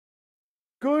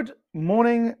Good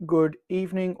morning, good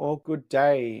evening, or good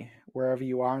day, wherever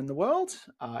you are in the world.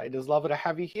 It is lovely to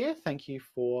have you here. Thank you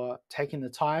for taking the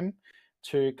time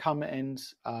to come and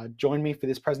join me for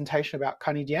this presentation about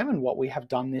Kanidm and what we have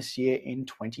done this year in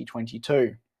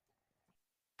 2022.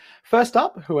 First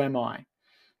up, who am I?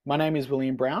 My name is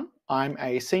William Brown. I'm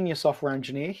a senior software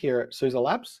engineer here at SUSE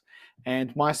Labs,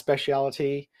 and my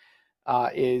speciality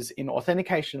is in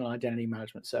authentication and identity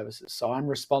management services. So I'm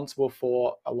responsible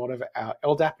for a lot of our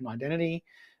LDAP and identity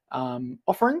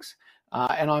offerings.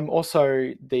 And I'm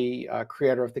also the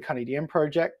creator of the Kanidm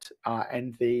project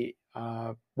and the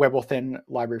WebAuthn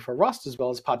library for Rust, as well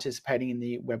as participating in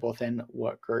the WebAuthn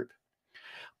work group.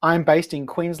 I'm based in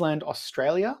Queensland,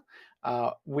 Australia,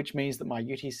 which means that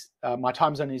my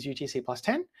time zone is UTC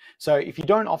 +10. So if you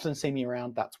don't often see me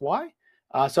around, that's why.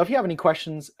 So if you have any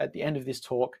questions at the end of this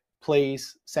talk,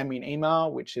 please send me an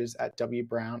email, which is at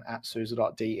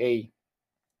wbrown@suse.de.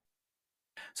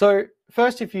 So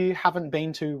first, if you haven't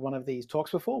been to one of these talks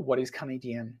before, what is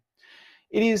Kanidm?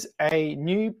 It is a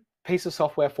new piece of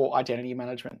software for identity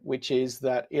management, which is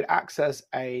that it acts as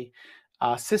a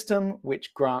system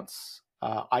which grants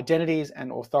identities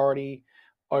and authority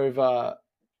over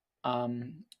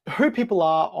who people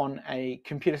are on a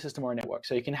computer system or a network.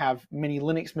 So you can have many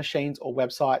Linux machines or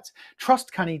websites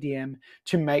trust Kanidm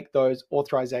to make those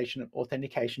authorization and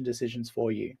authentication decisions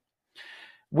for you.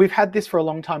 We've had this for a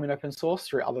long time in open source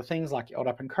through other things like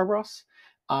LDAP and Kerberos,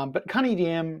 but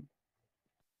Kanidm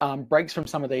breaks from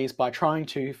some of these by trying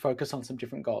to focus on some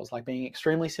different goals, like being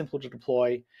extremely simple to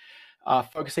deploy,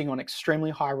 focusing on extremely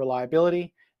high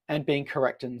reliability, and being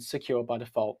correct and secure by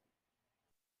default.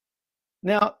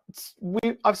 Now,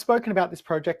 I've spoken about this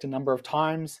project a number of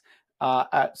times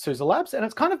at SUSE Labs, and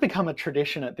it's kind of become a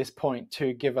tradition at this point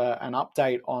to give an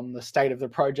update on the state of the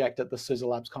project at the SUSE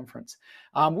Labs conference,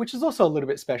 which is also a little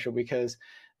bit special because,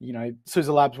 you know, SUSE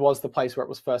Labs was the place where it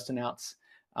was first announced.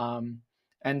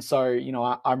 And so, you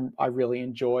know, I really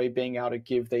enjoy being able to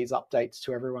give these updates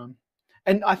to everyone.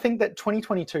 And I think that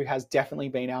 2022 has definitely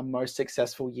been our most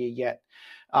successful year yet.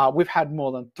 We've had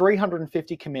more than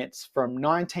 350 commits from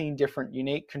 19 different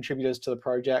unique contributors to the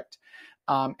project.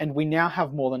 And we now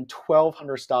have more than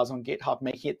 1,200 stars on GitHub,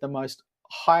 making it the most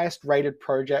highest rated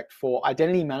project for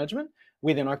identity management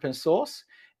within open source,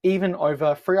 even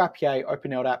over FreeRPA,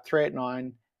 OpenLDAP,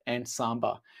 389, and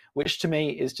Samba, which to me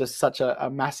is just such a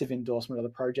massive endorsement of the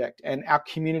project. And our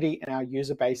community and our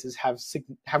user bases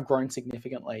have grown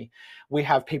significantly. We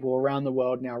have people around the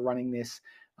world now running this.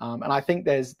 And I think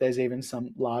there's even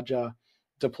some larger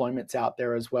deployments out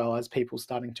there as well as people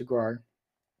starting to grow.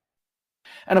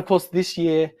 And of course, this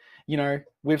year, you know,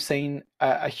 we've seen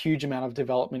a huge amount of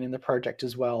development in the project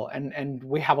as well. And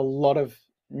we have a lot of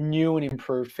new and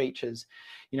improved features.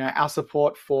 You know, our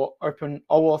support for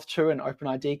OAuth 2 and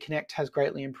OpenID Connect has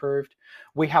greatly improved.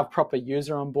 We have proper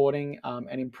user onboarding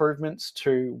and improvements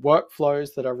to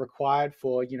workflows that are required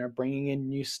for, you know, bringing in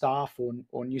new staff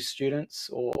or new students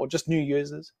or just new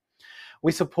users.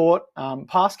 We support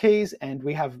passkeys, and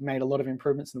we have made a lot of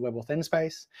improvements in the WebAuthn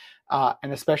space,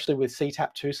 and especially with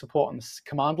CTAP2 support on the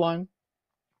command line.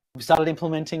 We've started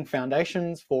implementing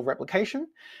foundations for replication.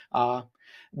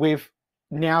 We've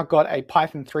now got a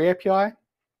Python 3 API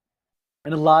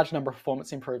and a large number of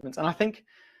performance improvements. And I think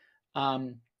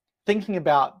thinking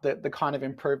about the kind of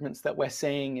improvements that we're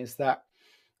seeing is that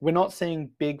we're not seeing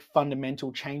big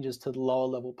fundamental changes to the lower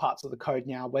level parts of the code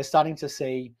now. We're starting to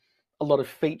see a lot of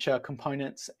feature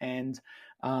components and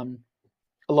a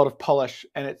lot of polish,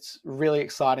 and it's really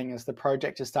exciting as the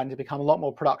project is starting to become a lot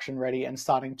more production ready and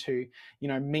starting to, you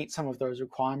know, meet some of those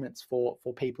requirements for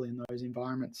people in those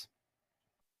environments.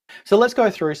 So let's go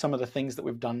through some of the things that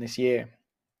we've done this year.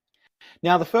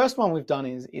 Now, the first one we've done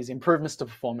is improvements to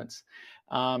performance.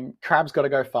 Crab's got to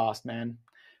go fast, man.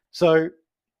 So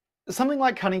something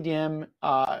like Kanidm,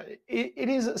 it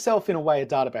is itself in a way a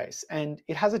database, and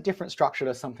it has a different structure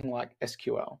to something like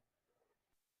SQL.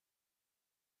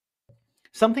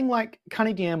 Something like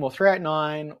Kanidm or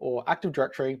 389 or Active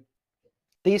Directory,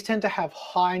 these tend to have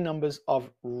high numbers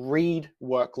of read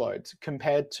workloads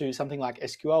compared to something like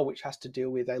SQL, which has to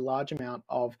deal with a large amount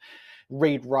of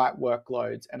read-write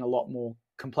workloads and a lot more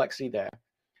complexity there.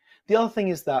 The other thing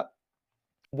is that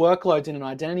workloads in an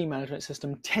identity management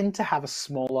system tend to have a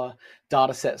smaller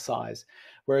data set size,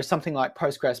 whereas something like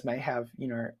Postgres may have, you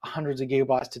know, hundreds of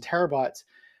gigabytes to terabytes.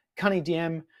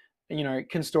 Kanidm, you know,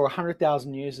 can store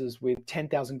 100,000 users with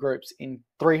 10,000 groups in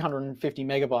 350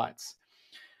 megabytes.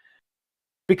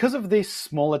 Because of this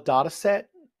smaller data set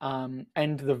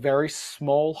and the very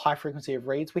small high frequency of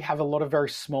reads, we have a lot of very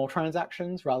small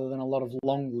transactions rather than a lot of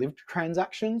long-lived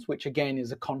transactions, which again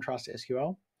is a contrast to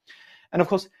SQL. And of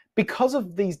course, because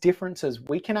of these differences,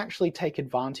 we can actually take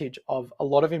advantage of a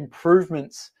lot of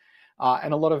improvements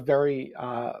and a lot of very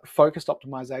focused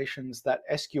optimizations that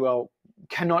SQL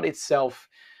cannot itself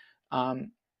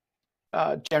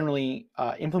generally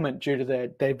implement due to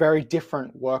their very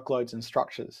different workloads and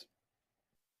structures.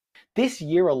 This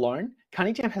year alone,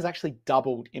 Kanidm has actually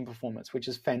doubled in performance, which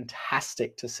is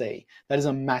fantastic to see. That is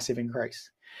a massive increase.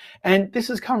 And this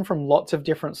has come from lots of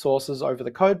different sources over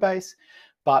the code base,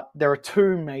 but there are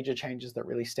two major changes that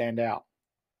really stand out.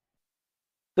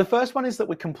 The first one is that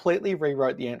we completely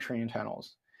rewrote the entry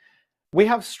internals. We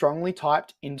have strongly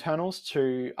typed internals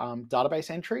to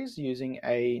database entries using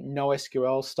a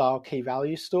NoSQL style key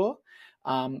value store,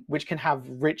 which can have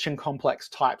rich and complex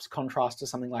types, contrast to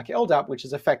something like LDAP, which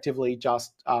is effectively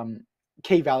just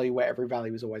key value where every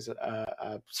value is always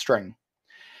a string.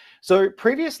 So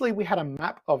previously we had a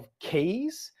map of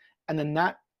keys, and then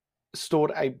that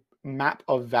stored a map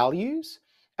of values.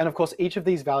 And of course, each of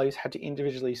these values had to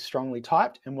individually strongly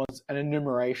typed and was an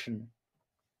enumeration.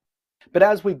 But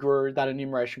as we grew, that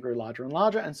enumeration grew larger and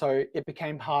larger, and so it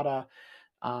became harder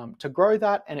to grow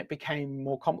that, and it became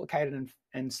more complicated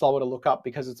and slower to look up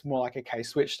because it's more like a case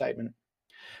switch statement.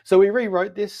 So we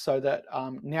rewrote this so that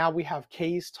now we have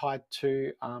keys tied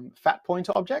to fat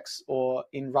pointer objects, or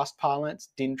in Rust parlance,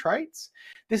 DIN traits.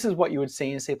 This is what you would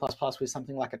see in C++ with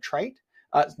something like a trait,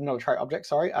 not a trait object,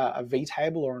 sorry, a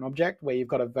vtable or an object where you've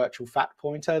got a virtual fat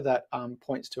pointer that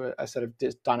points to a set of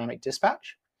dynamic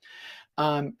dispatch.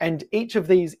 And each of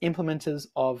these implementers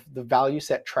of the value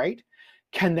set trait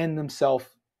can then themselves,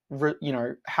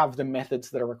 have the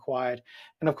methods that are required.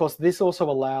 And of course, this also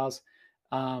allows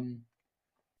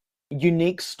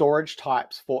unique storage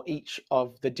types for each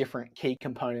of the different key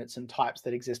components and types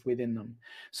that exist within them.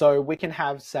 So we can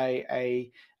have, say,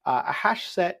 a hash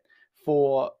set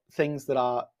for things that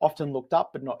are often looked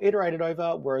up but not iterated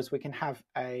over, whereas we can have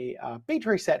a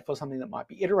B-tree set for something that might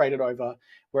be iterated over,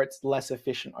 where it's less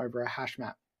efficient over a hash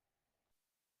map.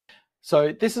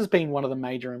 So this has been one of the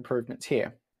major improvements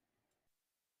here.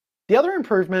 The other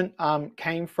improvement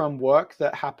came from work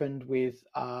that happened with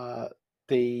a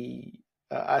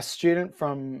student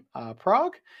from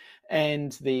Prague,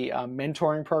 and the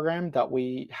mentoring program that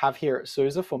we have here at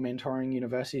SUSE for mentoring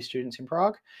university students in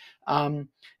Prague.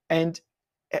 And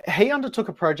he undertook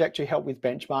a project to help with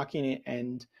benchmarking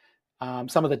and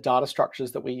some of the data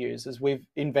structures that we use, as we've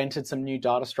invented some new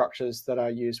data structures that are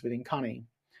used within Kanidm.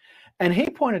 And he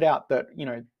pointed out that,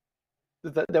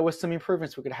 that there were some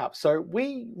improvements we could have. So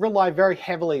we rely very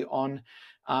heavily on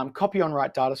copy on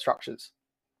write data structures.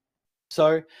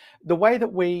 So the way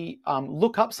that we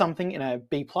look up something in a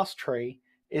B+ tree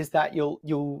is that you'll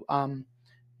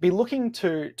be looking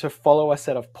to follow a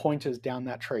set of pointers down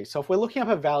that tree. So if we're looking up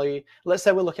a value, let's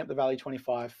say we're looking up the value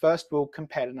 25, first we'll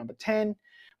compare to number 10,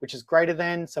 which is greater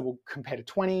than, so we'll compare to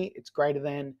 20, it's greater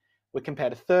than, we compare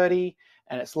to 30,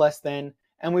 and it's less than,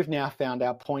 and we've now found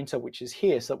our pointer, which is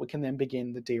here, so that we can then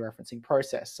begin the dereferencing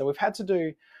process. So we've had to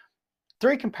do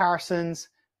 3 comparisons,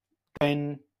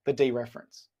 then the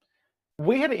dereference.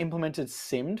 We had implemented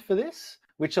SIMD for this,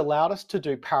 which allowed us to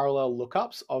do parallel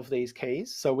lookups of these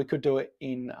keys. So we could do it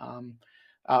in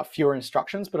fewer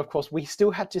instructions, but of course we still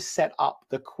had to set up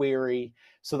the query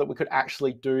so that we could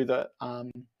actually do the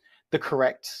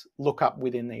correct lookup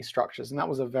within these structures. And that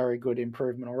was a very good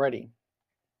improvement already.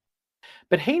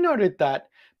 But he noted that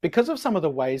because of some of the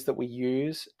ways that we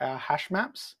use our hash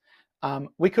maps,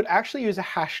 we could actually use a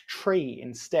hash tree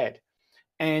instead.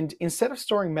 And instead of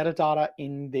storing metadata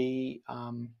in the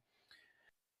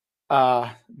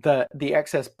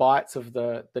excess bytes of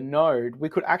the node, we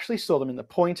could actually store them in the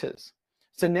pointers.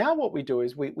 So now what we do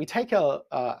is we take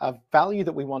a value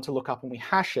that we want to look up and we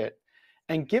hash it.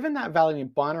 And given that value in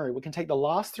binary, we can take the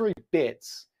last 3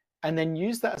 bits and then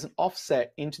use that as an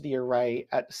offset into the array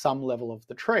at some level of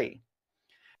the tree.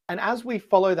 And as we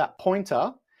follow that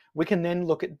pointer, we can then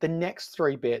look at the next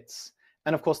 3 bits.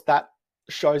 And of course, that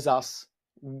shows us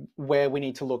where we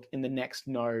need to look in the next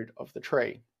node of the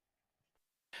tree.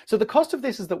 So the cost of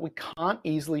this is that we can't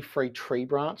easily free tree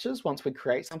branches once we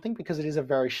create something, because it is a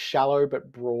very shallow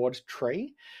but broad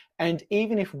tree. And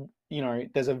even if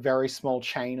there's a very small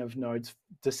chain of nodes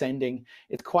descending,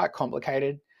 it's quite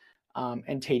complicated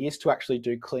and tedious to actually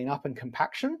do cleanup and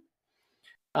compaction.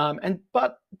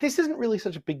 But this isn't really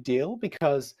such a big deal,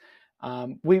 because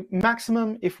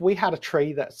if we had a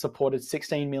tree that supported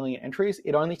 16 million entries,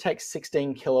 it only takes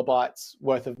 16 kilobytes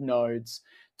worth of nodes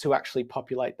to actually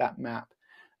populate that map.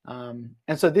 And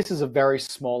so this is a very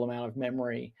small amount of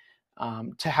memory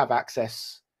to have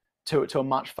access to a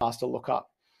much faster lookup.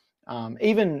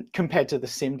 Even compared to the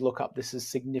simmed lookup, this is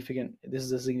significant. This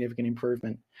is a significant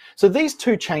improvement. So these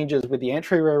two changes with the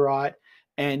entry rewrite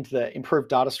and the improved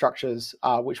data structures,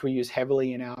 which we use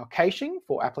heavily in our caching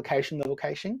for application level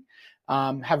caching,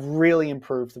 have really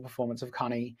improved the performance of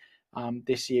Kani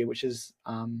this year, which is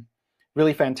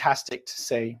really fantastic to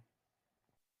see.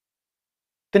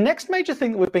 The next major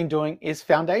thing that we've been doing is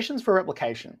foundations for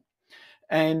replication.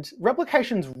 And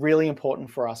replication is really important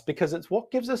for us because it's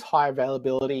what gives us high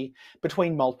availability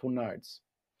between multiple nodes.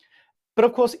 But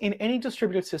of course, in any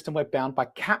distributed system, we're bound by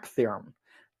CAP theorem.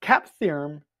 CAP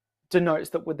theorem denotes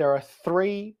that there are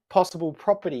three possible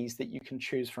properties that you can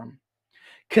choose from.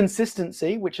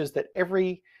 Consistency, which is that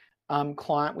every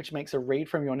client which makes a read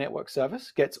from your network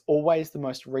service gets always the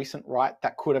most recent write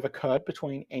that could have occurred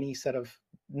between any set of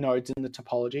nodes in the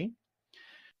topology.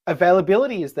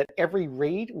 Availability is that every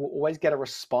read will always get a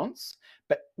response,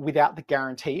 but without the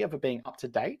guarantee of it being up to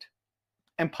date.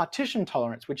 And partition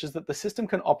tolerance, which is that the system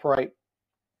can operate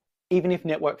even if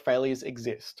network failures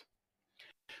exist.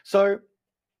 So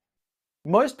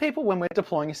most people, when we're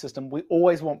deploying a system, we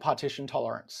always want partition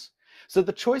tolerance. So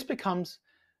the choice becomes,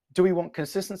 do we want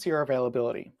consistency or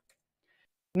availability?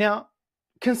 Now,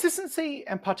 consistency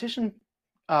and partition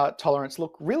tolerance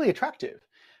look really attractive.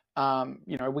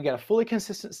 We get a fully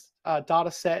consistent data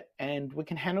set and we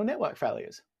can handle network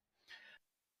failures.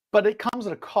 But it comes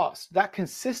at a cost. That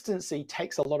consistency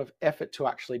takes a lot of effort to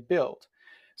actually build.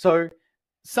 So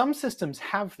some systems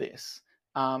have this,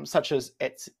 such as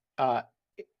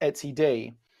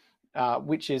etcd,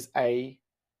 which is a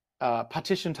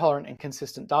partition tolerant and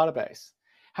consistent database.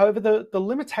 However, the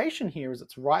limitation here is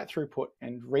its write throughput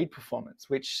and read performance,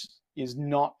 which is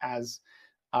not as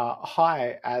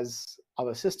high as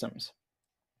other systems.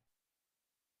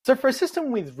 So for a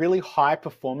system with really high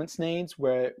performance needs,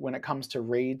 when it comes to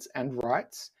reads and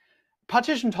writes,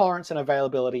 partition tolerance and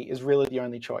availability is really the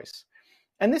only choice.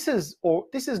 And this is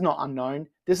not unknown.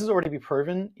 This has already been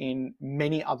proven in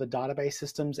many other database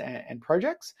systems and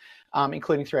projects,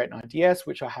 including 389DS,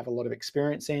 which I have a lot of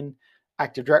experience in,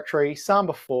 Active Directory,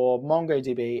 Samba 4,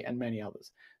 MongoDB, and many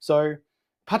others. So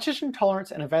partition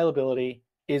tolerance and availability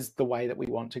is the way that we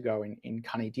want to go in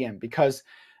Kanidm, because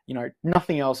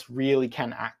nothing else really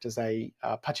can act as a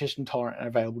partition tolerant and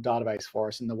available database for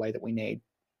us in the way that we need.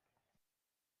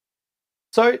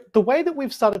 So the way that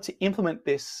we've started to implement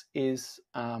this is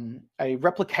a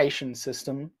replication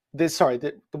system.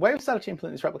 The way we've started to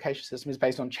implement this replication system is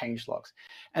based on changelogs.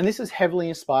 And this is heavily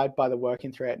inspired by the work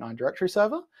in 389 directory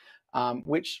server,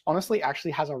 which honestly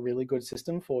actually has a really good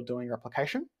system for doing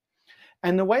replication.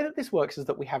 And the way that this works is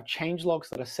that we have changelogs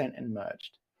that are sent and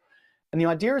merged. And the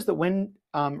idea is that when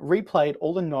replayed,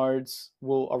 all the nodes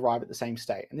will arrive at the same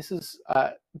state. And this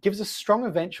gives us strong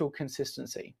eventual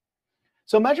consistency.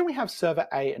 So imagine we have server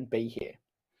A and B here.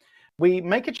 We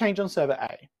make a change on server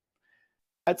A.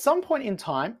 At some point in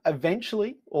time,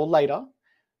 eventually or later,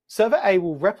 server A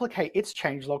will replicate its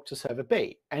changelog to server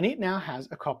B, and it now has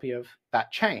a copy of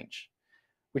that change,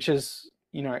 which is,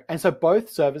 and so both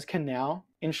servers can now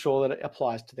ensure that it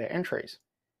applies to their entries.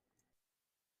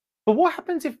 But what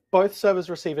happens if both servers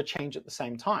receive a change at the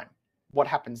same time? What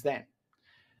happens then?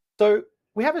 So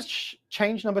we have a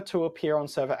change number 2 appear on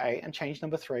server A and change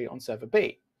number 3 on server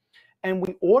B. And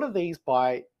we order these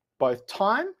by both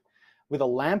time with a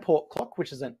Lamport clock,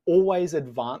 which is an always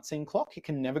advancing clock. It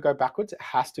can never go backwards, it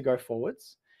has to go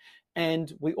forwards.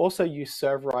 And we also use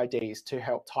server IDs to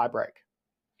help tiebreak.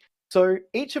 So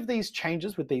each of these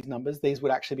changes with these numbers, these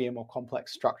would actually be a more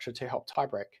complex structure to help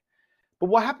tiebreak. But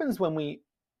what happens when we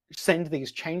send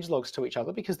these change logs to each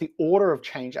other, because the order of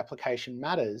change application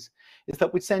matters, is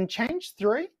that we send change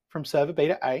 3 from server B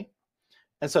to A,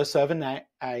 and so server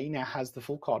A now has the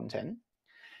full content,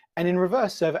 and in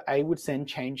reverse, server A would send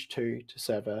change 2 to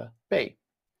server B,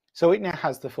 so it now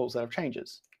has the full set of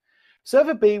changes.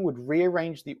 Server B would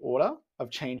rearrange the order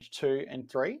of change 2 and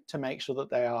 3 to make sure that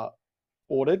they are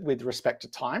ordered with respect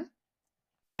to time,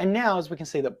 and now as we can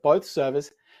see that both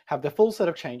servers have the full set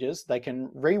of changes, they can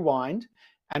rewind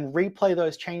and replay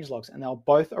those change logs, and they'll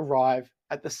both arrive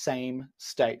at the same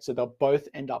state. So they'll both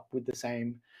end up with the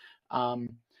same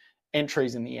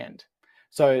entries in the end.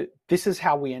 So this is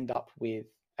how we end up with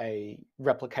a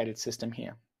replicated system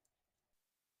here.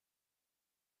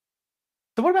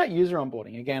 So what about user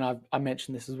onboarding? Again, I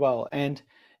mentioned this as well. And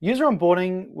user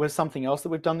onboarding was something else that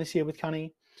we've done this year with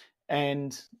Kani.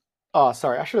 And, I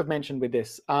should have mentioned with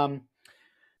this.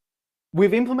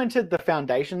 We've implemented the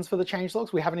foundations for the change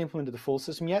logs. We haven't implemented the full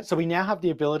system yet. So we now have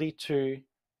the ability to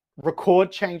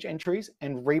record change entries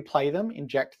and replay them,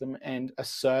 inject them, and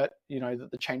assert, that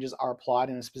the changes are applied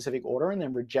in a specific order, and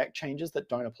then reject changes that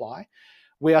don't apply.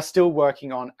 we are still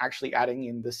working on actually adding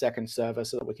in the second server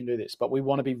so that we can do this. But we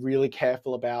want to be really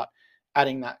careful about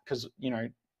adding that because,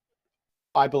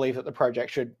 I believe that the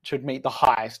project should meet the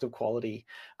highest of quality.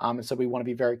 And so we want to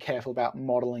be very careful about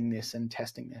modeling this and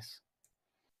testing this.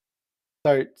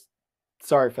 So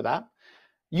sorry for that.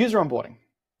 User onboarding.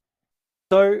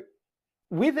 So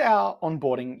with our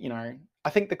onboarding, I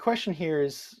think the question here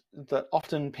is that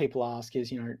often people ask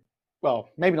is,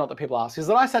 well, maybe not that people ask, is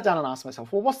that I sat down and asked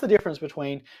myself, well, what's the difference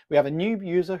between we have a new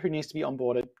user who needs to be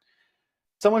onboarded,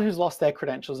 someone who's lost their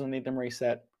credentials and need them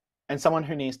reset, and someone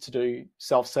who needs to do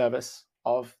self-service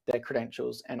of their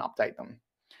credentials and update them.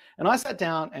 And I sat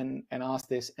down and asked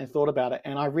this and thought about it,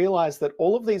 and I realized that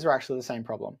all of these are actually the same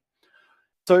problem.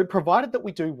 So provided that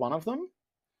we do one of them,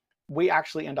 we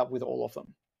actually end up with all of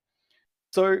them.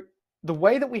 So the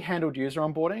way that we handled user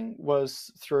onboarding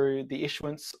was through the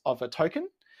issuance of a token,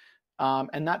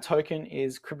 and that token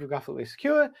is cryptographically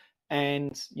secure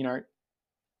and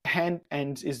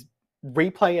is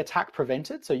replay attack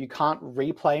prevented. So you can't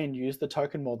replay and use the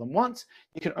token more than once.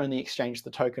 You can only exchange the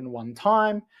token one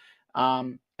time,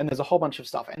 and there's a whole bunch of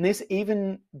stuff. And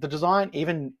the design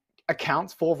even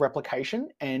accounts for replication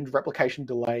and replication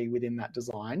delay within that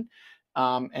design,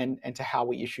 and to how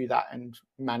we issue that and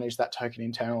manage that token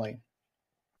internally.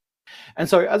 And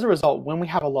so as a result, when we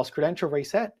have a lost credential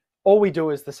reset, all we do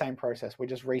is the same process. We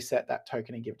just reset that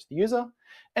token and give it to the user.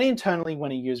 And internally,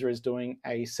 when a user is doing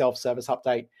a self-service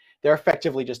update, they're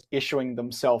effectively just issuing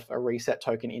themselves a reset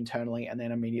token internally and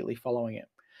then immediately following it.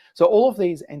 So all of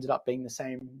these ended up being the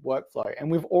same workflow. And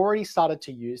we've already started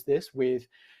to use this with,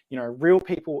 real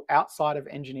people outside of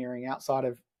engineering, outside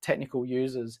of technical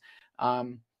users,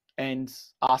 and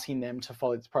asking them to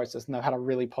follow this process. And they've had a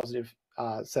really positive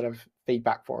set of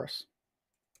feedback for us.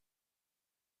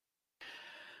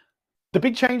 The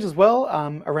big change as well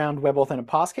around WebAuthn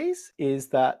passkeys is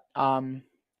that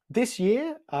this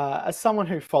year, as someone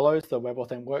who follows the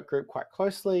WebAuthn workgroup quite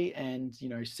closely and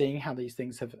seeing how these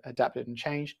things have adapted and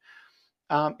changed,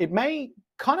 it may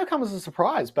kind of come as a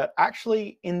surprise, but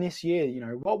actually in this year,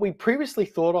 what we previously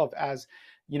thought of as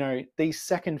these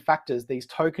second factors, these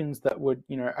tokens that would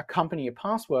accompany a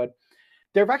password,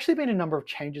 there have actually been a number of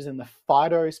changes in the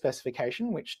FIDO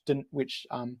specification, which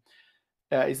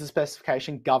is the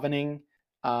specification governing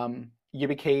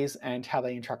YubiKeys and how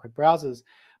they interact with browsers.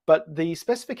 But the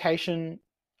specification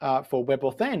for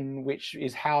WebAuthn, which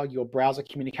is how your browser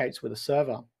communicates with a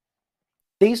server,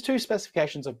 these two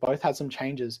specifications have both had some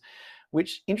changes,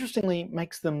 which interestingly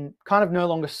makes them kind of no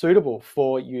longer suitable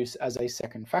for use as a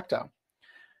second factor.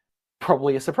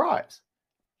 Probably a surprise.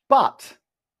 But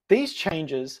these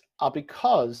changes are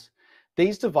because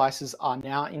these devices are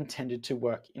now intended to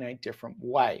work in a different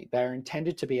way. They're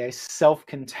intended to be a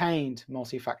self-contained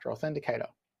multi-factor authenticator.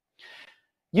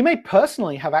 You may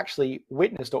personally have actually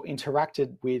witnessed or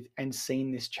interacted with and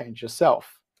seen this change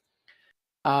yourself.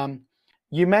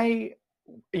 You may,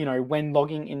 when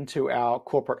logging into our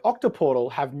corporate Okta portal,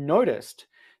 have noticed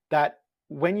that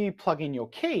when you plug in your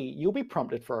key, you'll be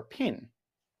prompted for a PIN.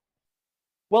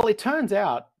 Well, it turns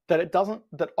out that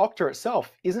that Okta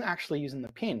itself isn't actually using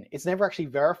the PIN. It's never actually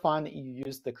verifying that you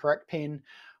used the correct PIN,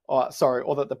 or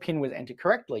that the PIN was entered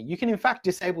correctly. You can in fact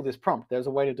disable this prompt. There's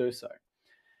a way to do so.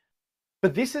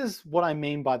 But this is what I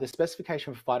mean by the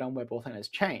specification for FIDO and WebAuthn has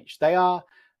changed. They are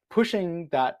pushing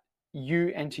that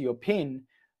you enter your PIN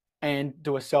and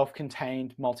do a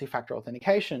self-contained multi-factor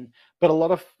authentication. But a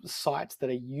lot of sites that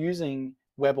are using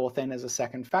WebAuthn as a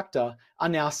second factor are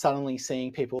now suddenly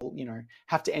seeing people,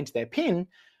 have to enter their PIN,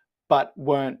 but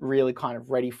weren't really kind of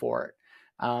ready for it.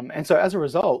 And so as a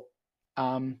result,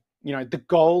 the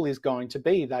goal is going to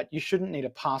be that you shouldn't need a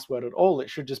password at all. It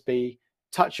should just be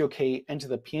touch your key, enter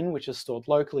the PIN, which is stored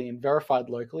locally and verified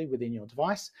locally within your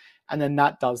device, and then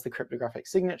that does the cryptographic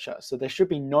signature. So there should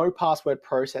be no password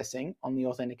processing on the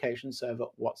authentication server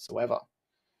whatsoever.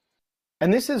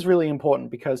 And this is really important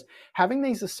because having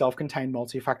these as self-contained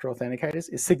multi-factor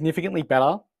authenticators is significantly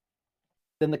better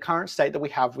than the current state that we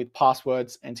have with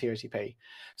passwords and TOTP.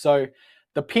 So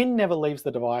the PIN never leaves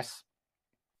the device.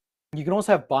 You can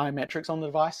also have biometrics on the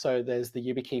device. So there's the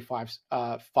YubiKey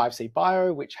 5C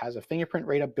Bio, which has a fingerprint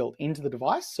reader built into the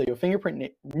device. So your fingerprint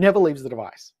never leaves the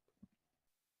device.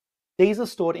 These are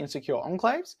stored in secure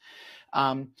enclaves.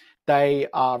 They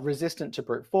are resistant to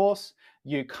brute force.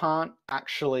 You can't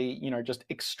actually, just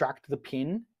extract the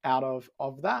PIN out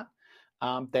of that.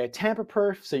 They're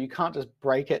tamper-proof, so you can't just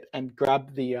break it and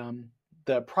grab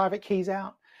the private keys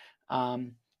out.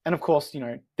 And of course,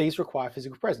 these require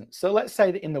physical presence. So let's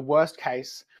say that in the worst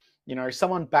case,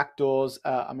 someone backdoors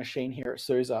a machine here at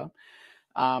SUSE.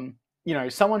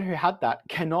 Someone who had that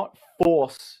cannot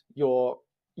force your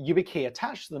YubiKey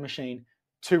attached to the machine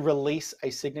to release a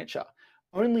signature.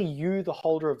 Only you, the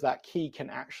holder of that key, can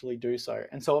actually do so.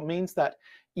 And so it means that,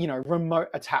 remote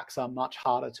attacks are much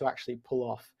harder to actually pull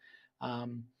off.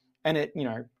 And it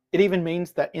even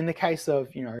means that in the case of,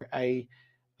 a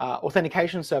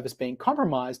authentication service being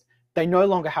compromised, they no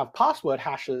longer have password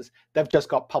hashes, they've just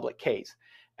got public keys.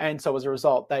 And so as a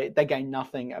result, they gain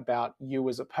nothing about you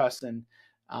as a person,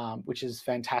 which is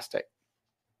fantastic.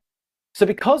 So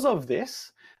because of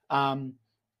this,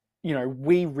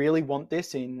 we really want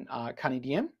this in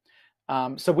Kanidm.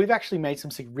 So we've actually made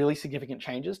some really significant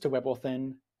changes to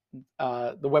WebAuthn,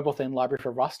 the WebAuthn library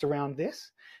for Rust around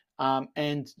this.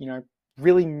 And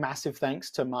really massive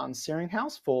thanks to Martin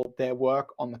Searinghouse for their work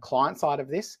on the client side of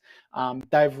this.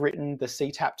 They've written the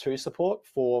CTAP2 support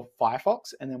for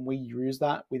Firefox, and then we use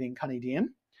that within Kanidm.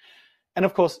 And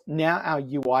of course, now our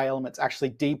UI elements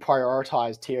actually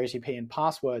deprioritize TOTP and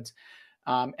passwords.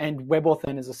 And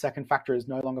WebAuthn as a second factor is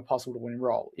no longer possible to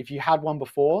enroll. If you had one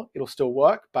before, it'll still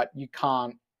work, but you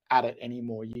can't add it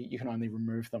anymore. You can only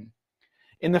remove them.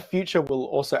 In the future, we'll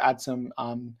also add some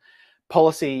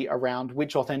policy around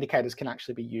which authenticators can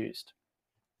actually be used.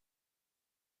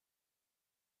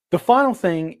 The final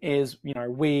thing is,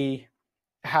 we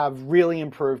have really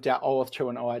improved our OAuth 2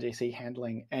 and OIDC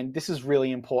handling, and this is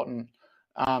really important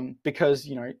because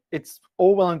it's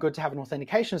all well and good to have an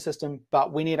authentication system,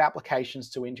 but we need applications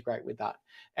to integrate with that.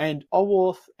 And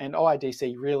OAuth and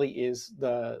OIDC really is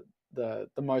the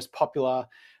most popular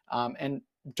and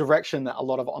direction that a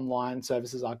lot of online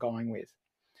services are going with.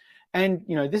 And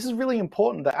this is really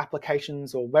important that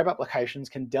applications or web applications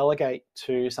can delegate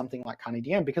to something like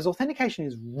Kanidm, because authentication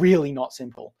is really not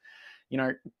simple.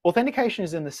 Authentication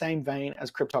is in the same vein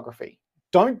as cryptography.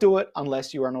 Don't do it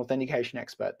unless you are an authentication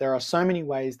expert. There are so many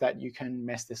ways that you can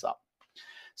mess this up.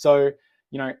 So,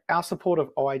 our support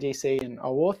of OIDC and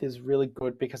OAuth is really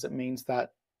good because it means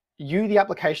that you, the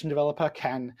application developer,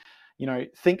 can,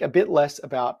 think a bit less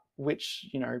about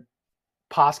which,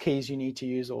 passkeys you need to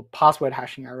use or password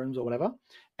hashing algorithms or whatever,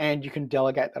 and you can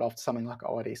delegate that off to something like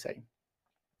OIDC.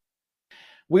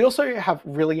 We also have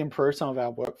really improved some of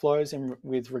our workflows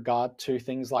with regard to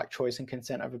things like choice and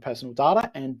consent over personal data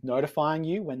and notifying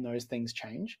you when those things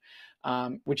change,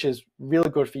 which is really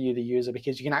good for you, the user,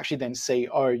 because you can actually then see,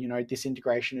 oh, this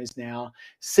integration is now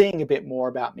seeing a bit more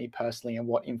about me personally and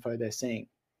what info they're seeing.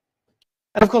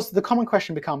 And of course, the common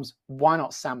question becomes, why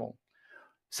not SAML?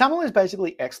 SAML is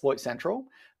basically exploit central.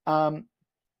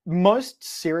 Most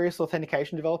serious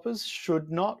authentication developers should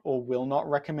not or will not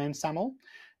recommend SAML.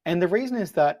 And the reason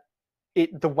is that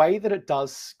the way that it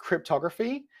does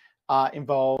cryptography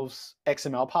involves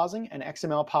XML parsing, and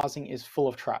XML parsing is full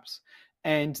of traps.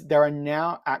 And there are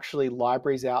now actually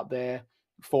libraries out there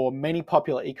for many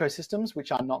popular ecosystems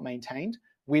which are not maintained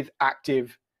with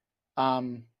active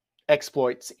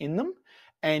exploits in them,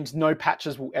 and no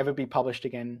patches will ever be published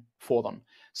again for them.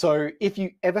 So if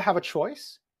you ever have a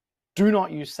choice, do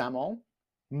not use SAML.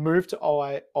 Move to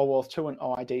OAuth 2 and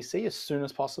OIDC as soon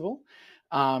as possible,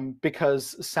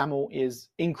 because SAML is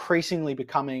increasingly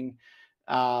becoming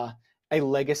a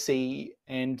legacy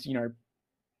and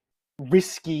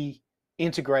risky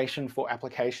integration for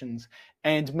applications.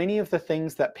 And many of the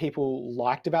things that people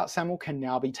liked about SAML can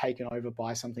now be taken over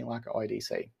by something like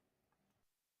OIDC.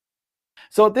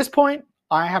 So at this point,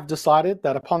 I have decided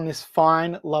that upon this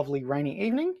fine, lovely, rainy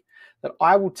evening, that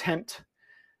I will tempt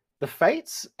the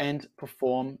fates and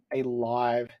perform a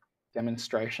live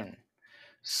demonstration.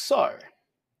 So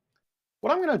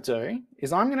what I'm going to do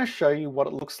is I'm going to show you what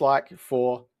it looks like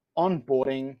for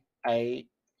onboarding a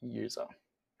user.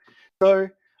 So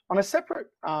on a separate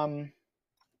tab,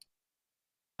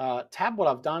 what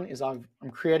I've done is I'm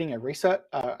creating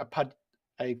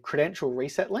a credential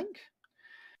reset link.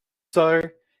 So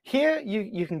here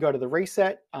you can go to the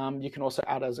reset. You can also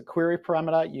add as a query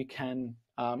parameter. You can,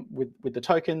 with the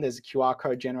token, there's a QR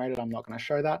code generated. I'm not going to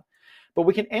show that. But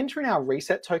we can enter in our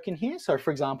reset token here. So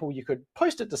for example, you could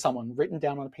post it to someone written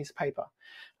down on a piece of paper,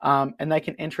 and they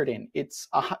can enter it in.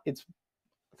 I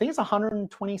think it's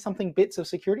 120 something bits of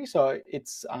security. So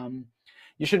it's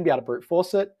you shouldn't be able to brute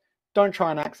force it. Don't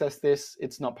try and access this.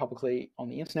 It's not publicly on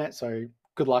the internet. So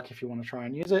good luck if you want to try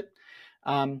and use it.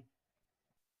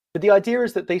 But the idea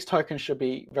is that these tokens should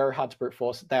be very hard to brute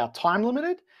force. They are time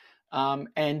limited,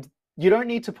 and you don't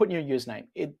need to put in your username.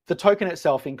 The token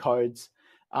itself encodes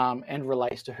and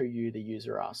relates to who you, the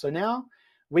user, are. So now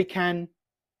we can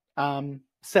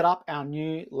set up our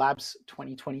new Labs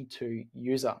 2022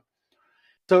 user.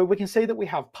 So we can see that we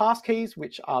have passkeys,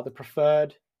 which are the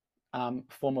preferred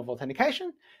form of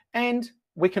authentication, and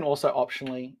we can also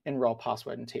optionally enroll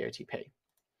password and TOTP.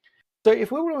 So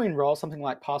if we were to enroll something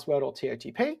like password or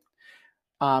TOTP,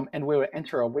 and we were to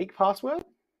enter a weak password,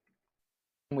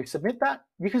 and we submit that,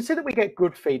 you can see that we get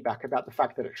good feedback about the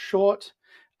fact that it's short.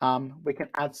 We can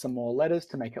add some more letters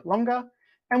to make it longer,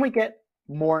 and we get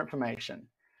more information.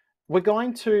 We're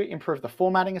going to improve the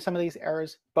formatting of some of these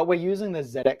errors, but we're using the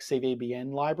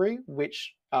ZXCVBN library,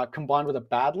 which combined with a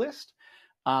bad list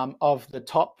of the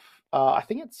top, I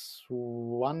think it's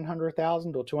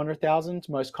 100,000 or 200,000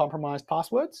 most compromised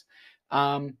passwords,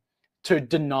 to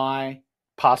deny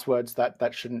passwords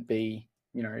that shouldn't be,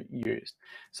 used.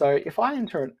 So if I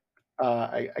enter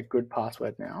a good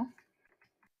password now,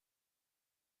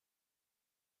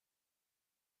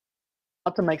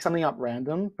 not to make something up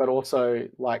random, but also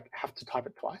like have to type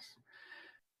it twice.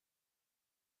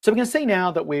 So we can see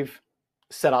now that we've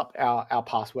set up our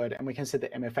password, and we can see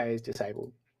that MFA is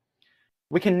disabled.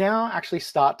 We can now actually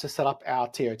start to set up our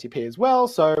TOTP as well.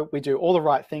 So we do all the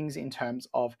right things in terms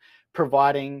of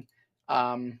providing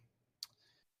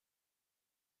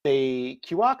the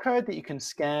QR code that you can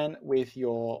scan with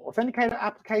your authenticator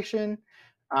application.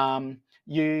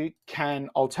 You can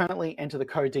alternately enter the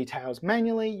code details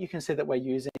manually. You can see that we're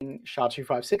using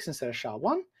SHA-256 instead of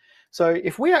SHA-1. So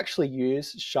if we actually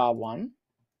use SHA-1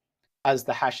 as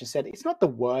the hash instead, it's not the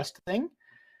worst thing,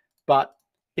 but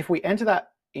if we enter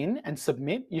that in and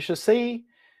submit, you should see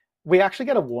we actually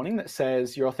get a warning that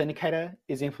says your authenticator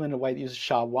is implemented in a way that uses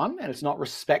SHA-1, and it's not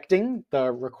respecting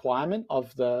the requirement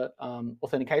of the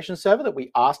authentication server that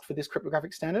we asked for this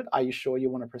cryptographic standard. Are you sure you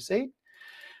want to proceed?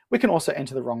 We can also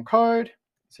enter the wrong code,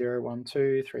 0, 1,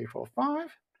 2, 3, 4,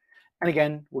 5. And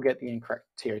again, we'll get the incorrect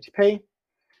TOTP.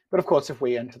 But of course, if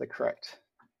we enter the correct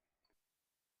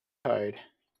code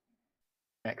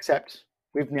and accept,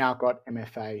 we've now got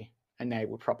MFA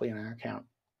enabled properly in our account.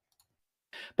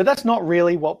 But that's not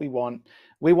really what we want.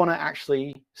 We want to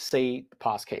actually see the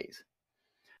passkeys.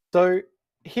 So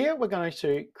here we're going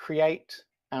to create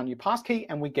our new passkey,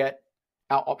 and we get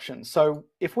our options. So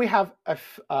if we have an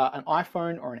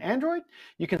iPhone or an Android,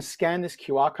 you can scan this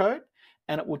QR code,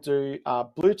 and it will do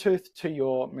Bluetooth to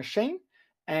your machine,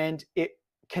 and it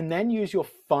can then use your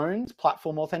phone's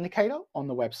platform authenticator on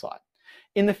the website.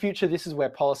 In the future, this is where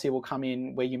policy will come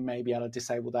in, where you may be able to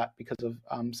disable that because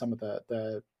of some of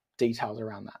the details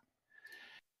around that.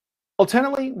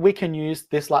 Alternatively, we can use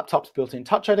this laptop's built-in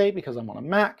Touch ID because I'm on a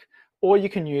Mac, or you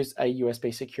can use a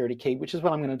USB security key, which is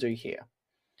what I'm going to do here.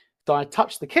 So I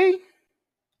touch the key,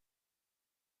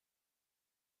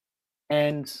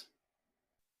 and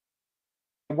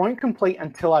it won't complete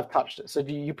until I've touched it. So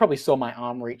you probably saw my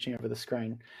arm reaching over the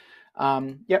screen.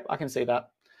 Yep, I can see that.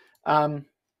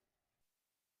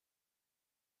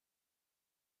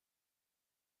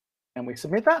 And we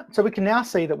submit that. So we can now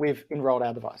see that we've enrolled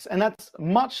our device. And that's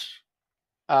much,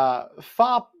 far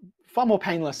more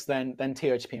painless than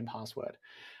TOTP and password.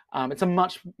 It's a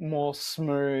much more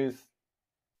smooth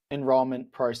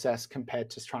enrollment process compared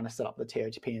to trying to set up the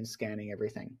TOTP and scanning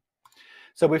everything.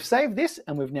 So we've saved this,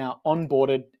 and we've now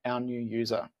onboarded our new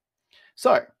user.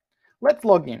 So let's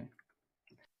log in.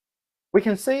 We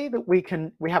can see that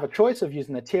we have a choice of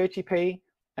using the TOTP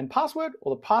and password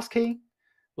or the passkey.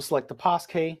 We'll select the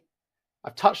passkey.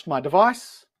 I've touched my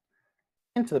device,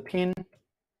 enter the PIN,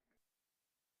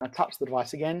 I touch the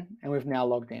device again, and we've now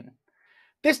logged in.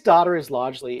 This data is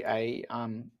largely a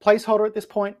placeholder at this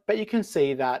point, but you can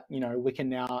see that we can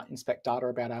now inspect data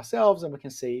about ourselves, and we can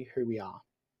see who we are.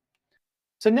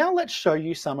 So now let's show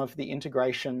you some of the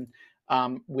integration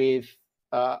with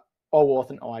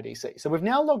OAuth and OIDC. So we've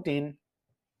now logged in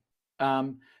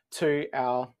to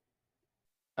our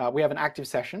we have an active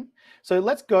session. So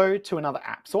let's go to another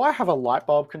app. So I have a light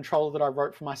bulb controller that I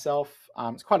wrote for myself.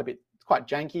 It's quite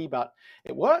janky, but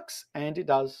it works, and it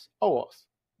does OAuth.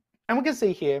 And we can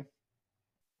see here,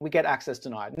 we get access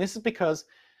denied. And this is because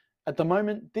at the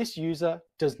moment, this user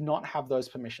does not have those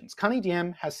permissions.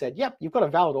 Kanidm has said, yep, you've got a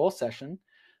valid OAuth session,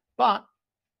 but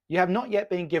you have not yet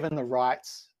been given the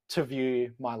rights to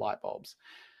view my light bulbs.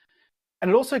 And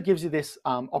it also gives you this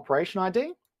operation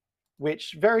ID,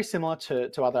 which very similar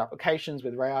to other applications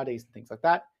with Ray IDs and things like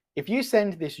that. If you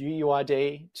send this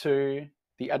UUID to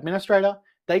the administrator,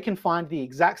 they can find the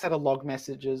exact set of log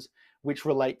messages which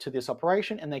relate to this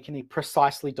operation, and they can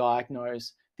precisely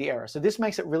diagnose the error. So this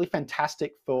makes it really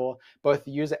fantastic for both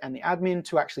the user and the admin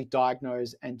to actually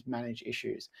diagnose and manage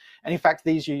issues. And in fact,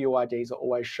 these UUIDs are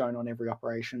always shown on every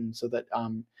operation so that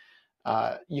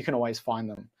you can always find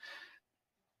them.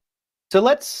 So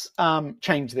let's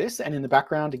change this. And in the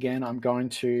background, again, I'm going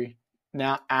to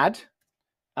now add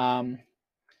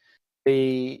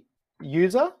the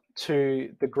user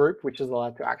to the group, which is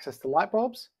allowed to access the light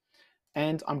bulbs.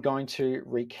 And I'm going to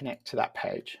reconnect to that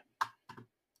page.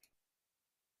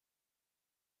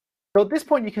 So at this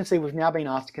point, you can see we've now been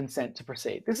asked to consent to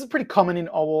proceed. This is pretty common in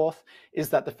OAuth, is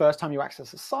that the first time you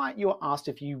access a site, you are asked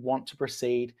if you want to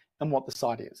proceed and what the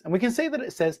site is. And we can see that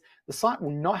it says the site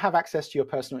will not have access to your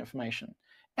personal information,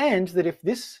 and that if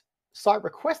this site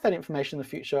requests that information in the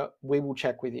future, we will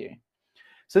check with you.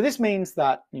 So this means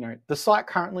that the site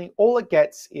currently, all it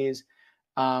gets is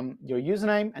your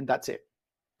username, and that's it.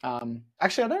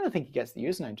 Actually, I don't think it gets the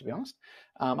username, to be honest.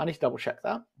 I need to double check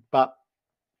that. But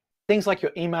things like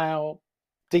your email,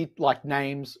 like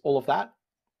names, all of that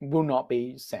will not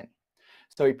be sent.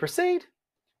 So we proceed,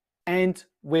 and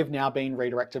we've now been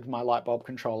redirected to my light bulb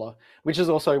controller, which is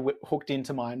also hooked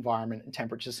into my environment and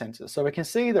temperature sensors. So we can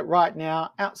see that right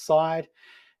now outside,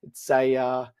 it's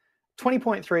a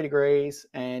 20.3 degrees,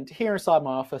 and here inside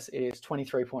my office it is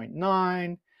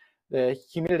 23.9. The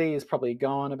humidity is probably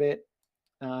gone a bit.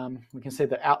 We can see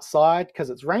that outside, because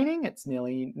it's raining, it's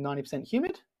nearly 90%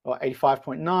 humid, or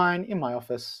 85.9. In my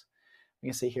office, we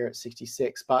can see here it's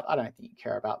 66, but I don't think you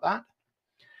care about that.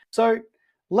 So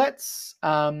let's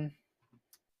sign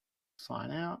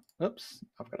out. Oops,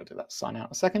 I've got to do that sign out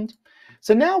in a second.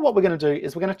 So now what we're going to do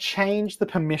is we're going to change the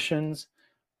permissions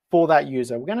for that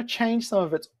user. We're going to change some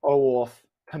of its OAuth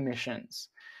permissions.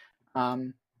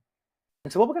 And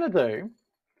so what we're going to do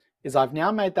is I've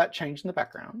now made that change in the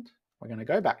background. We're going to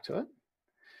go back to it.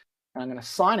 And I'm going to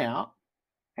sign out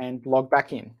and log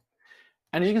back in.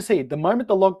 And as you can see, the moment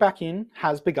the log back in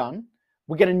has begun,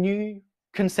 we get a new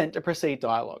consent to proceed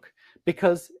dialog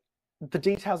because the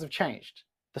details have changed.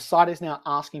 The site is now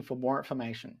asking for more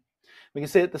information. We can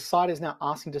see that the site is now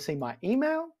asking to see my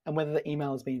email and whether the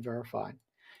email has been verified.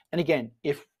 And again,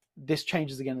 if this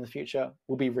changes again in the future,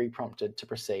 we'll be reprompted to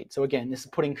proceed. So again, this is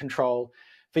putting control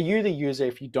for you, the user,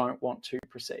 if you don't want to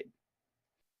proceed.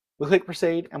 We'll click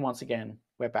proceed, and once again,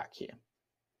 we're back here.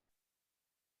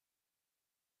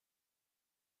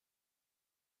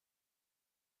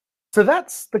 So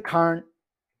that's the current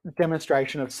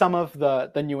demonstration of some of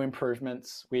the new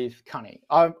improvements with Kanidm.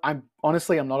 I'm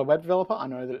honestly, I'm not a web developer. I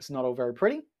know that it's not all very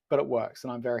pretty, but it works,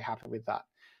 and I'm very happy with that.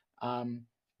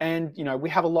 And we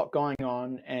have a lot going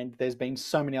on, and there's been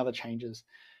so many other changes.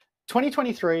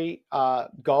 2023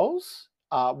 goals.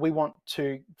 We want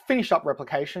to finish up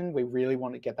replication. We really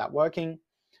want to get that working.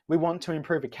 We want to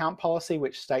improve account policy,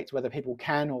 which states whether people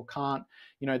can or can't,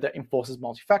 that enforces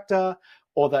multi-factor,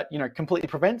 or that, completely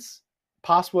prevents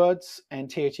passwords and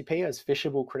THCP as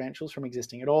phishable credentials from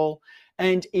existing at all.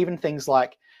 And even things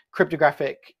like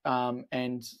cryptographic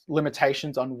and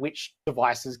limitations on which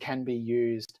devices can be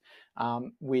used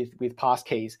with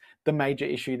passkeys. The major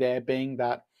issue there being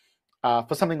that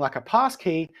for something like a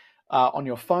passkey on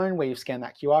your phone where you scan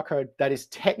that QR code, that is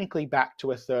technically back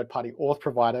to a third-party auth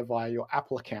provider via your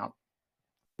Apple account,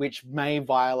 which may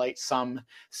violate some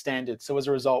standards. So as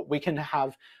a result, we can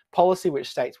have policy which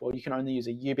states, well, you can only use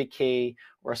a YubiKey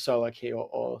or a solo key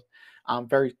or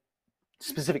very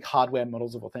specific hardware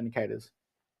models of authenticators.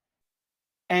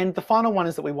 And the final one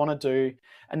is that we want to do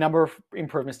a number of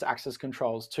improvements to access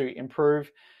controls to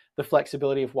improve the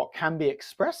flexibility of what can be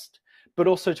expressed, but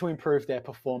also to improve their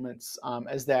performance,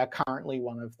 as they are currently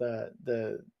one of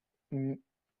the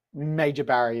major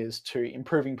barriers to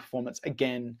improving performance,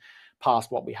 again,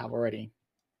 past what we have already.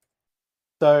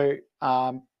 So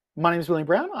my name is William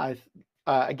Brown.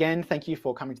 Again, thank you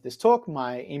for coming to this talk.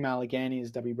 My email again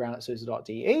is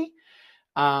wbrown@suse.de.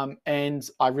 And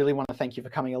I really want to thank you for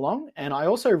coming along. And I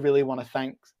also really want to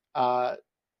thank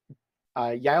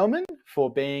Yaleman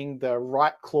for being the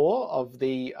right claw of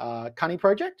the Kanidm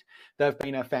project. They've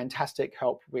been a fantastic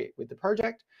help with the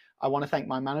project. I want to thank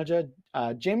my manager,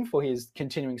 Jim, for his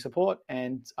continuing support,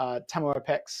 and Tamo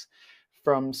Apex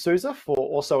from SUSE for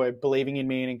also believing in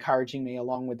me and encouraging me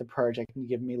along with the project and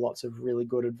giving me lots of really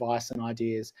good advice and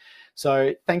ideas.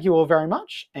 So thank you all very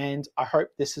much, and I hope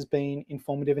this has been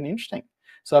informative and interesting.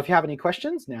 So if you have any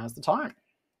questions, now's the time.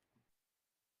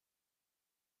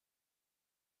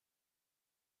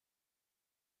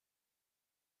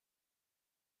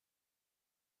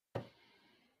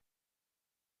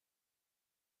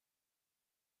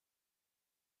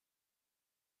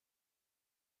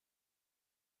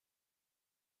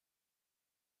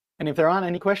 And if there aren't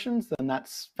any questions, then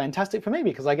that's fantastic for me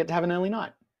because I get to have an early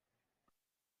night.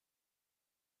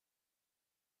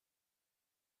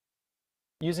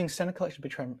 Using standard collection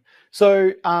B-tree.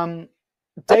 So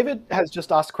David has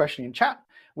just asked a question in chat,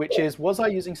 which is, was I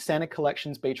using standard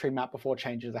collections B-tree map before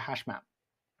changing the hash map?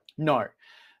 No.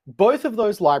 Both of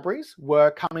those libraries were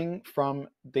coming from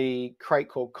the crate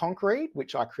called Concrete,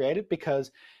 which I created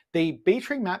because the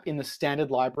B-tree map in the standard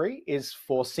library is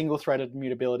for single-threaded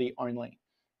mutability only.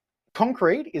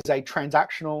 Concrete is a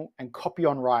transactional and copy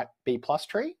on write B+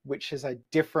 tree, which is a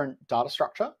different data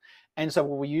structure. And so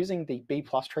we were using the B+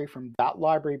 tree from that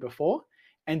library before,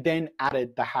 and then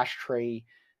added the hash tree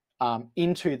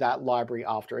into that library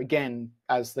after, again,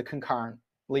 as the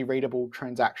concurrently readable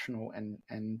transactional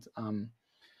and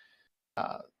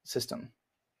system.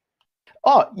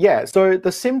 Oh, yeah. So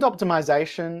the SIMD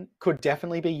optimization could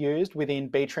definitely be used within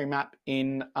btreemap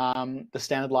in the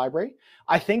standard library.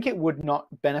 I think it would not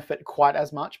benefit quite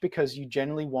as much because you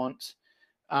generally want,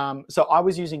 so I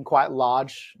was using quite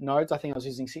large nodes. I think I was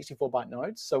using 64-byte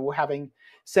nodes. So we're having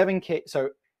 7K, so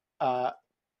 1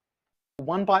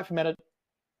 byte for meta,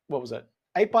 what was it?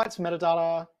 8 bytes for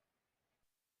metadata.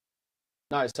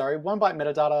 No, sorry, 1 byte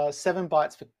metadata, 7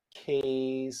 bytes for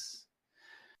keys.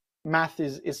 Math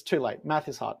is too late. Math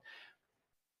is hard.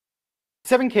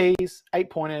 7 keys, 8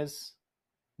 pointers,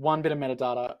 1 bit of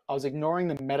metadata. I was ignoring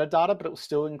the metadata, but it was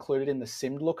still included in the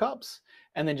SIMD lookups,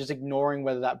 and then just ignoring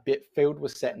whether that bit field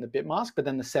was set in the bit mask. But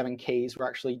then the 7 keys were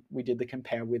actually, we did the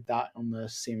compare with that on the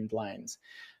SIMD lanes.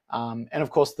 And of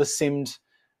course, the SIMD,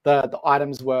 the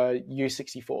items were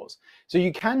U64s. So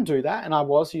you can do that. And I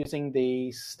was using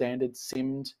the standard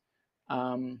SIMD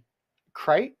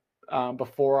crate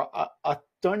before. I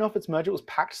don't know if it's merged, it was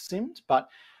packed SIMD, but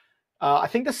I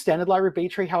think the standard library B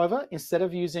tree, however, instead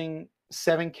of using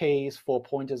 7 keys, 4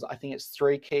 pointers, I think it's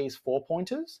 3 keys, 4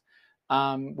 pointers,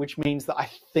 which means that I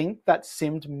think that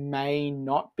SIMD may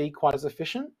not be quite as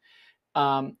efficient.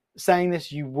 Saying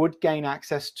this, you would gain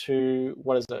access to,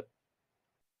 what is it?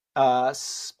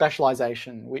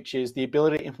 Specialization, which is the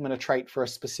ability to implement a trait for a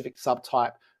specific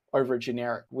subtype over a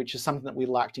generic, which is something that we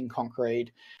lacked in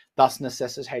Concrete, thus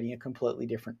necessitating a completely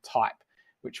different type,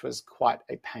 which was quite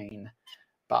a pain.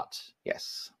 But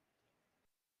yes.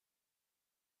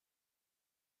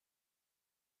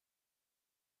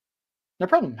 No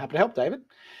problem. Happy to help, David.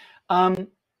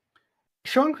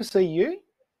 Shung Yu,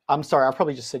 I'm sorry, I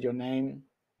probably just said your name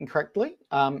incorrectly.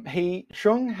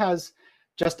 Shung has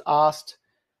just asked,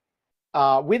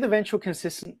 with eventual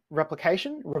consistent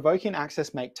replication, revoking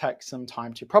access may take some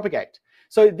time to propagate.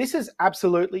 So this is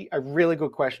absolutely a really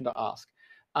good question to ask,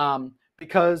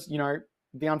 because, you know,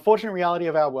 the unfortunate reality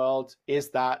of our world is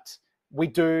that we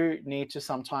do need to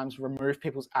sometimes remove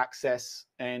people's access,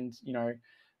 and, you know,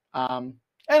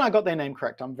 and I got their name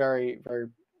correct. I'm very, very,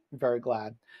 very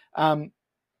glad.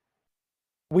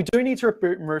 We do need to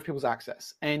remove people's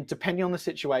access, and depending on the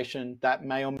situation, that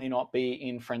may or may not be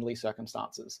in friendly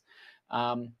circumstances.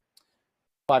 5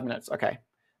 minutes, okay.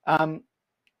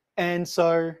 And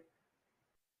so,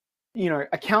 you know,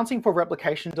 accounting for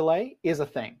replication delay is a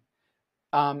thing.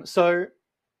 So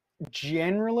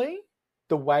generally,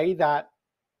 the way that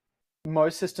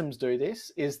most systems do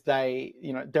this is they,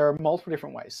 you know, there are multiple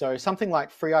different ways. So something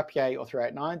like FreeIPA or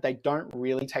 389, they don't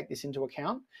really take this into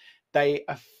account. They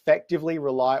effectively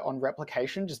rely on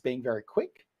replication just being very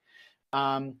quick.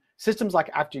 Systems like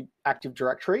Active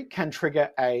Directory can trigger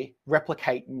a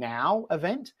replicate now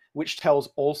event, which tells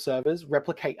all servers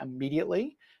replicate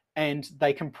immediately, and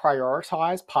they can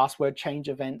prioritize password change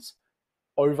events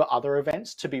over other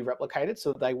events to be replicated,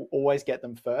 so they will always get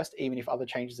them first, even if other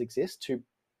changes exist, to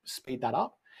speed that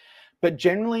up. But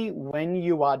generally, when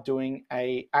you are doing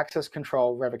a access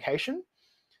control revocation,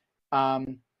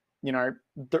 you know,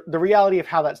 the reality of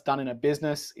how that's done in a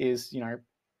business is, you know,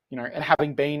 and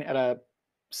having been at a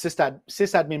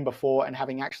sysadmin before and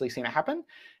having actually seen it happen,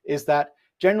 is that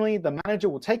generally the manager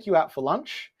will take you out for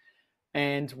lunch,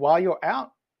 and while you're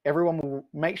out, everyone will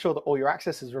make sure that all your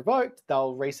access is revoked.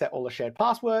 They'll reset all the shared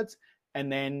passwords,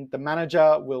 and then the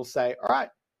manager will say, all right,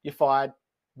 you're fired,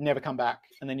 never come back,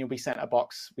 and then you'll be sent a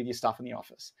box with your stuff in the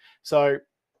office. So,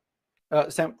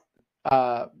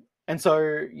 and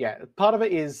so, yeah, part of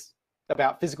it is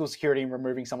about physical security and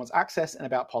removing someone's access, and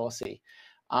about policy.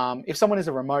 If someone is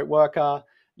a remote worker,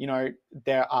 you know,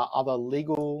 there are other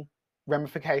legal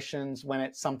ramifications when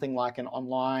it's something like an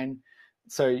online.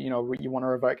 So, you know, you want to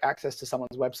revoke access to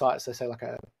someone's website. So say like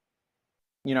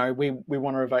you know, we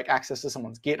want to revoke access to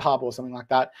someone's GitHub or something like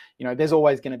that. You know, there's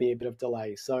always going to be a bit of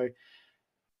delay. So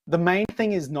the main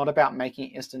thing is not about making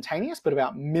it instantaneous, but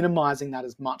about minimizing that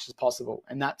as much as possible.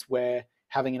 And that's where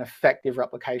having an effective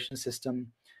replication system,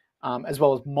 as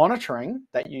well as monitoring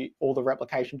that all the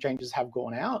replication changes have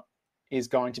gone out, is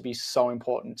going to be so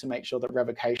important to make sure that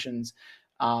revocations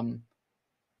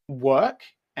work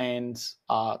and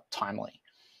are timely.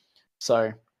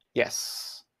 So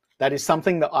yes, that is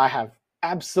something that I have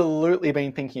absolutely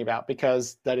been thinking about,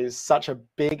 because that is such a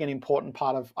big and important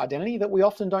part of identity that we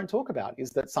often don't talk about, is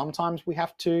that sometimes we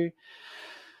have to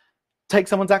take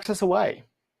someone's access away.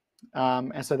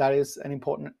 And so that is an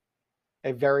important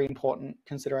a very important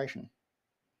consideration.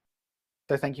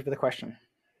 So thank you for the question.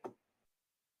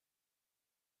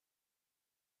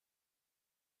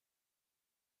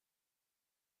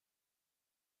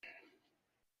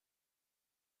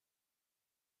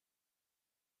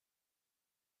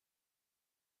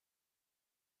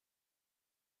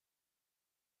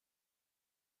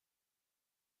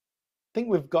 I think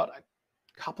we've got a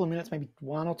couple of minutes, maybe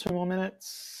 1 or 2 more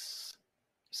minutes.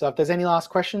 So if there's any last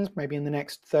questions, maybe in the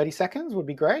next 30 seconds would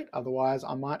be great. Otherwise,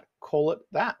 I might call it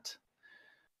that.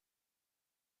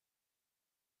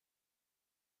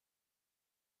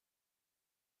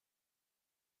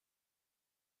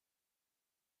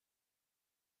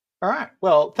 All right.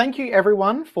 Well, thank you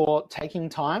everyone for taking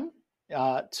time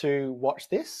to watch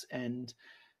this and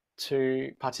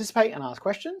to participate and ask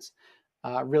questions.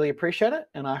 Really appreciate it.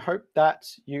 And I hope that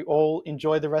you all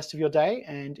enjoy the rest of your day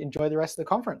and enjoy the rest of the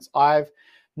conference. I've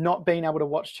not been able to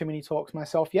watch too many talks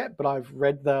myself yet, but I've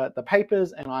read the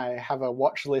papers and I have a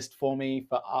watch list for me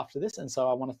for after this. And so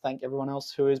I want to thank everyone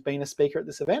else who has been a speaker at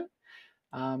this event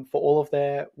for all of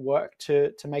their work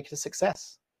to make it a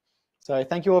success. So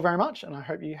thank you all very much, and I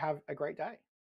hope you have a great day.